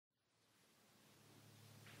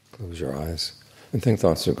Close your eyes and think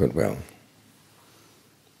thoughts of goodwill.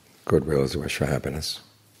 Goodwill is a wish for happiness,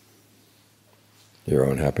 your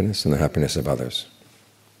own happiness and the happiness of others.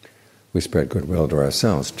 We spread goodwill to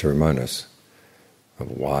ourselves to remind us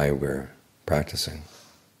of why we're practicing.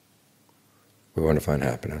 We want to find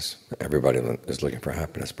happiness. Everybody is looking for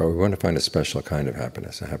happiness, but we want to find a special kind of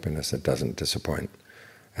happiness, a happiness that doesn't disappoint,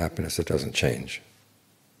 a happiness that doesn't change.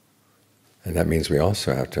 And that means we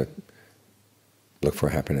also have to look for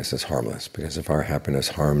happiness that's harmless, because if our happiness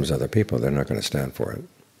harms other people, they're not going to stand for it.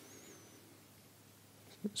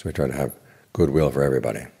 So we try to have goodwill for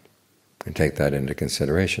everybody and take that into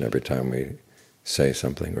consideration every time we say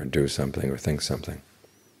something or do something or think something.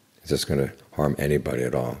 Is this going to harm anybody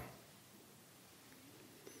at all?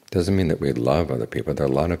 It doesn't mean that we love other people. There are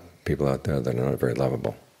a lot of people out there that are not very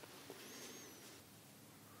lovable.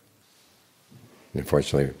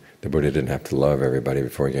 Unfortunately, the Buddha didn't have to love everybody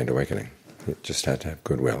before he gained awakening. He just had to have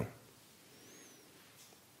goodwill.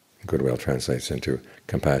 Goodwill translates into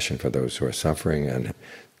compassion for those who are suffering and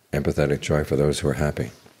empathetic joy for those who are happy.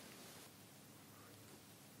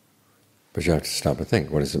 But you have to stop and think,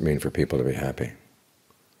 what does it mean for people to be happy?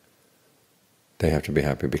 They have to be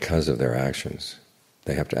happy because of their actions.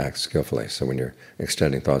 They have to act skillfully. So when you're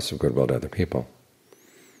extending thoughts of goodwill to other people,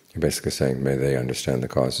 you're basically saying, may they understand the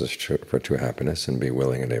causes for true happiness and be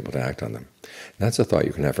willing and able to act on them. And that's a thought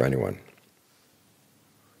you can have for anyone.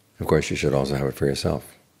 Of course, you should also have it for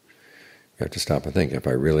yourself. You have to stop and think, if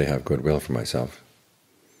I really have goodwill for myself,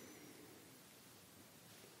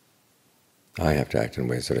 I have to act in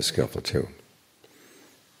ways that are skillful too.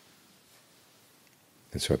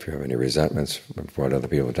 And so if you have any resentments for what other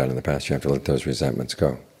people have done in the past, you have to let those resentments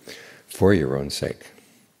go for your own sake.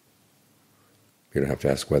 You don't have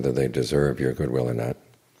to ask whether they deserve your goodwill or not.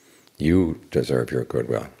 You deserve your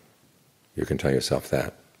goodwill. You can tell yourself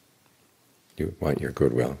that. You want your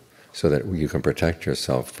goodwill so that you can protect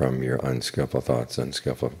yourself from your unskillful thoughts,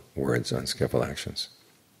 unskillful words, unskillful actions.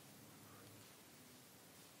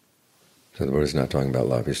 So the Buddha is not talking about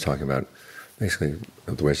love. He's talking about basically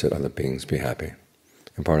the wish that other beings be happy.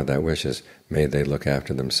 And part of that wish is, may they look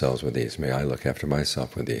after themselves with ease. May I look after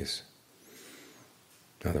myself with ease.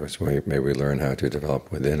 In other words, may we learn how to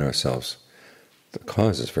develop within ourselves the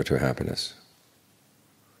causes for true happiness.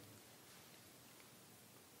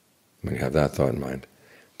 When you have that thought in mind,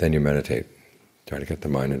 then you meditate. Try to get the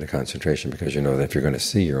mind into concentration, because you know that if you're going to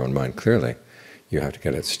see your own mind clearly, you have to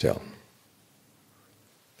get it still.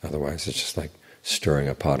 Otherwise it's just like stirring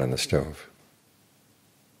a pot on the stove.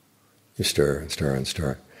 You stir and stir and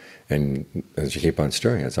stir, and as you keep on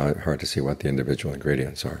stirring, it's hard to see what the individual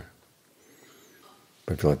ingredients are.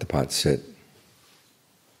 But if you let the pot sit,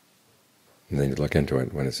 and then you look into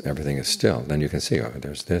it when everything is still, then you can see, oh,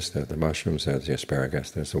 there's this, there's the mushrooms, there's the asparagus,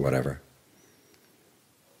 there's the whatever.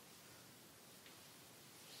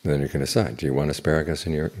 And then you can decide, do you want asparagus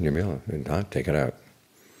in your meal? If not, take it out.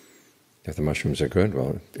 If the mushrooms are good,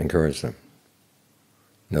 well, encourage them.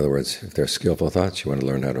 In other words, if they're skillful thoughts, you want to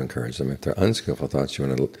learn how to encourage them. If they're unskillful thoughts, you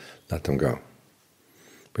want to let them go.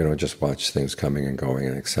 We don't just watch things coming and going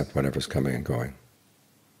and accept whatever's coming and going.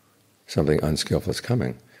 Something unskillful is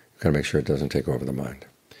coming, you've got to make sure it doesn't take over the mind.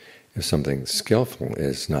 If something skillful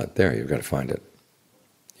is not there, you've got to find it.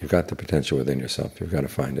 You've got the potential within yourself, you've got to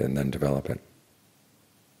find it and then develop it.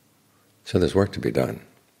 So there's work to be done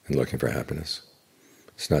in looking for happiness.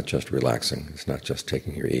 It's not just relaxing, it's not just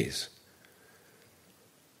taking your ease.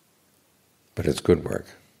 But it's good work.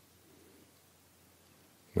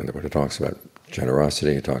 When the Buddha talks about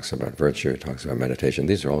generosity, he talks about virtue, he talks about meditation,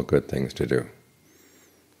 these are all good things to do.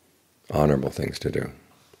 Honorable things to do.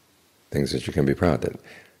 Things that you can be proud that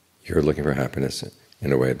you're looking for happiness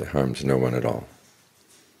in a way that harms no one at all.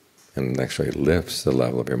 And actually lifts the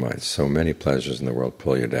level of your mind. So many pleasures in the world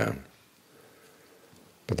pull you down.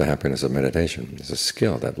 But the happiness of meditation is a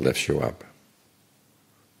skill that lifts you up.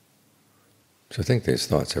 So think these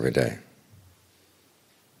thoughts every day.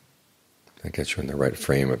 That gets you in the right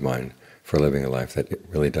frame of mind for living a life that it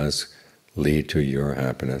really does lead to your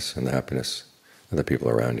happiness and the happiness of the people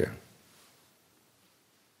around you.